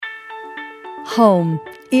Home.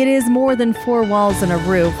 It is more than four walls and a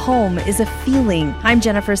roof. Home is a feeling. I'm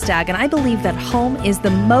Jennifer Stagg, and I believe that home is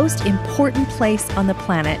the most important place on the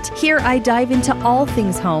planet. Here, I dive into all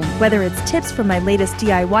things home, whether it's tips from my latest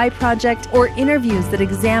DIY project or interviews that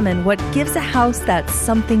examine what gives a house that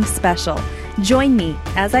something special. Join me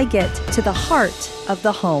as I get to the heart of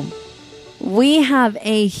the home. We have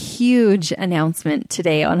a huge announcement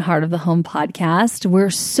today on Heart of the Home podcast. We're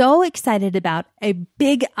so excited about a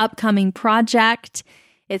big upcoming project.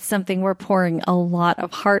 It's something we're pouring a lot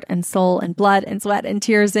of heart and soul and blood and sweat and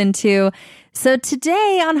tears into. So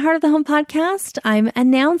today on Heart of the Home podcast, I'm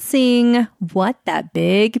announcing what that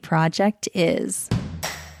big project is.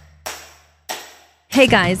 Hey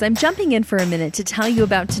guys, I'm jumping in for a minute to tell you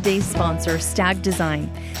about today's sponsor, Stagg Design.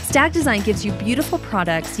 Stagg Design gives you beautiful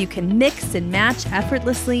products you can mix and match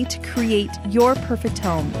effortlessly to create your perfect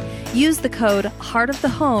home. Use the code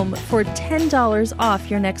HEARTOFTHEHOME for $10 off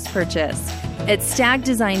your next purchase. At Stagg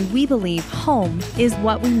Design, we believe home is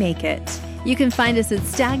what we make it. You can find us at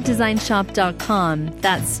StaggDesignShop.com.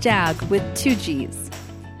 That's Stagg with two G's.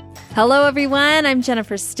 Hello everyone, I'm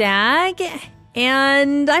Jennifer Stagg.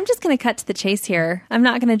 And I'm just going to cut to the chase here. I'm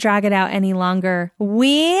not going to drag it out any longer.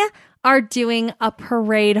 We are doing a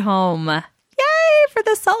parade home. Yay for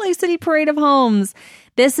the Salt Lake City Parade of Homes.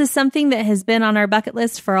 This is something that has been on our bucket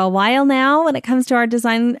list for a while now when it comes to our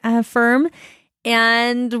design firm.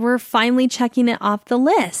 And we're finally checking it off the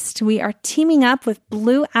list. We are teaming up with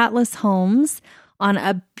Blue Atlas Homes on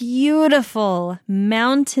a beautiful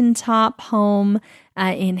mountaintop home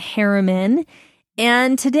in Harriman.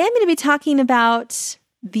 And today I'm going to be talking about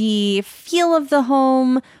the feel of the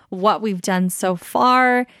home, what we've done so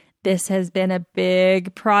far. This has been a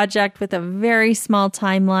big project with a very small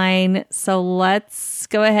timeline. So let's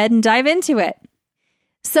go ahead and dive into it.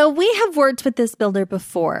 So we have worked with this builder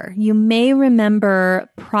before. You may remember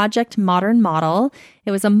Project Modern Model.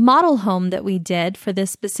 It was a model home that we did for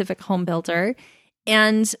this specific home builder.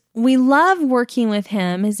 And we love working with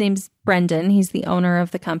him. His name's Brendan. He's the owner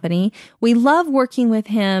of the company. We love working with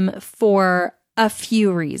him for a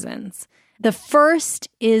few reasons. The first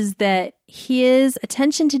is that his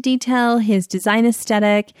attention to detail, his design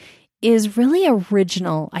aesthetic is really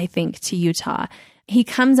original, I think, to Utah. He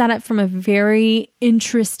comes at it from a very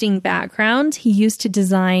interesting background. He used to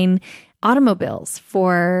design automobiles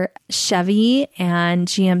for Chevy and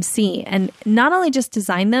GMC. And not only just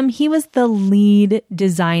design them, he was the lead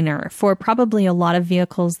designer for probably a lot of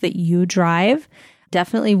vehicles that you drive.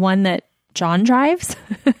 Definitely one that John drives.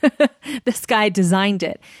 This guy designed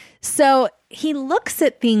it. So he looks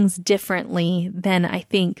at things differently than I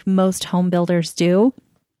think most home builders do.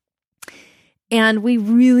 And we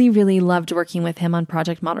really, really loved working with him on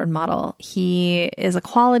Project Modern Model. He is a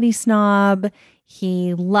quality snob.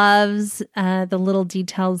 He loves the little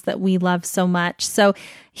details that we love so much. So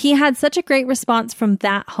he had such a great response from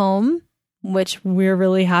that home, which we're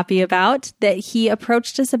really happy about, that he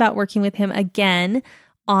approached us about working with him again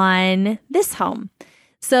on this home.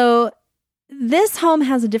 So this home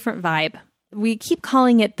has a different vibe. We keep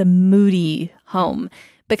calling it the moody home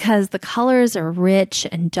because the colors are rich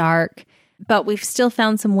and dark, but we've still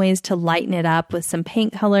found some ways to lighten it up with some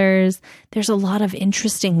paint colors. There's a lot of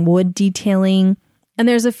interesting wood detailing, and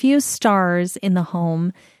there's a few stars in the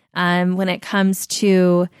home when it comes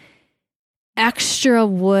to extra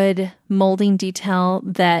wood molding detail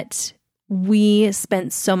that we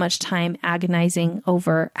spent so much time agonizing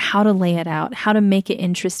over how to lay it out, how to make it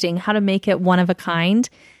interesting, how to make it one of a kind.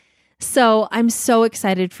 So I'm so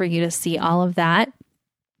excited for you to see all of that.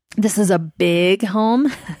 This is a big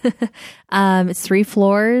home. It's 3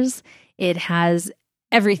 floors. It has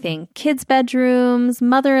everything. Kids' bedrooms,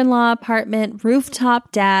 mother-in-law apartment,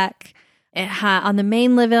 rooftop deck. On the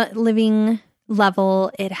main living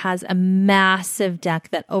level, it has a massive deck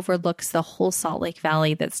that overlooks the whole Salt Lake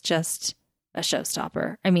Valley that's just a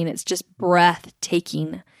showstopper. I mean, it's just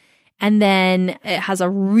breathtaking. And then it has a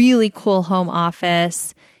really cool home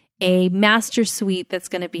office, a master suite that's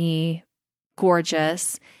going to be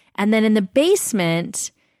gorgeous. And then in the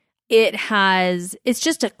basement, it's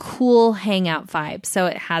just a cool hangout vibe. So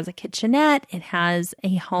it has a kitchenette, it has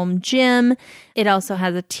a home gym. It also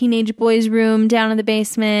has a teenage boys room down in the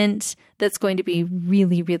basement that's going to be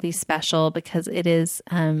really, really special because it is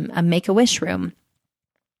a Make-A-Wish room.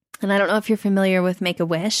 And I don't know if you're familiar with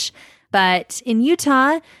Make-A-Wish, but in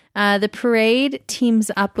Utah, the parade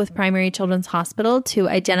teams up with Primary Children's Hospital to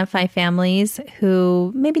identify families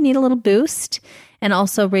who maybe need a little boost and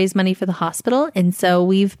also raise money for the hospital. And so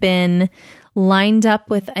we've been lined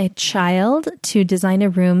up with a child to design a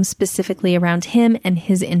room specifically around him and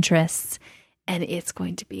his interests. and it's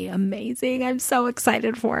going to be amazing. I'm so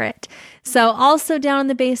excited for it. So also down in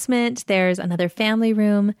the basement, there's another family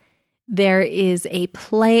room. There is a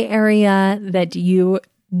play area that you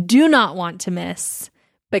do not want to miss,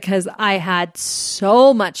 because I had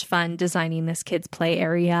so much fun designing this kids' play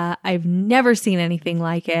area. I've never seen anything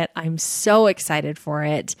like it. I'm so excited for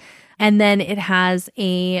it. And then it has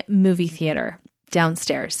a movie theater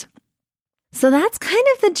downstairs. So that's kind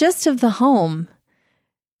of the gist of the home.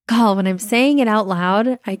 God, when I'm saying it out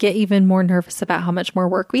loud, I get even more nervous about how much more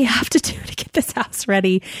work we have to do to get this house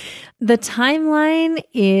ready. The timeline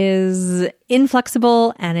is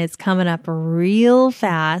inflexible and it's coming up real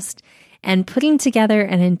fast. And putting together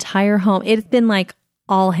an entire home, it's been like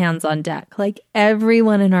all hands on deck. Like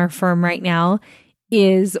everyone in our firm right now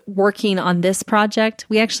is working on this project.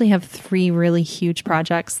 We actually have 3 really huge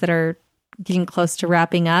projects that are getting close to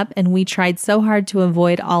wrapping up. And we tried so hard to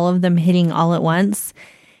avoid all of them hitting all at once.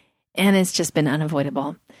 And it's just been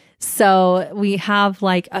unavoidable. So we have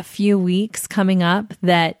like a few weeks coming up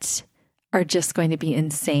that are just going to be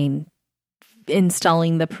insane.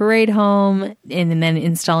 Installing the parade home and then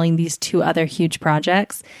installing these 2 other huge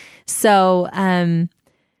projects. So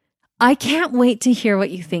I can't wait to hear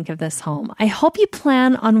what you think of this home. I hope you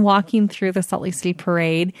plan on walking through the Salt Lake City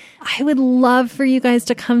Parade. I would love for you guys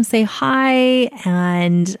to come say hi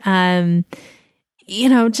and,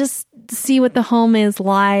 just see what the home is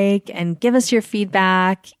like and give us your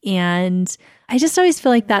feedback. And I just always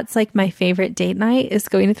feel like that's like my favorite date night is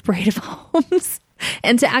going to the Parade of Homes.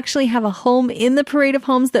 And to actually have a home in the Parade of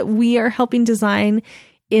Homes that we are helping design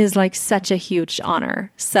is like such a huge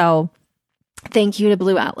honor. So thank you to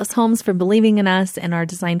Blue Atlas Homes for believing in us and our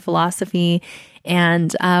design philosophy.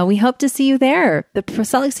 And we hope to see you there. The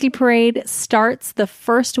Salt Lake City Parade starts the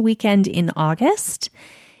first weekend in August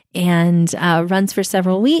and runs for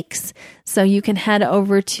several weeks. So you can head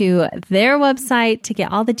over to their website to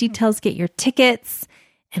get all the details, get your tickets,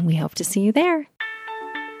 and we hope to see you there.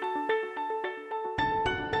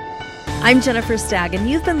 I'm Jennifer Stagg, and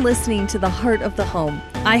you've been listening to The Heart of the Home.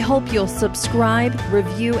 I hope you'll subscribe,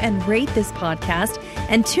 review, and rate this podcast,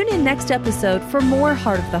 and tune in next episode for more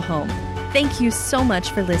Heart of the Home. Thank you so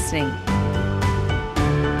much for listening.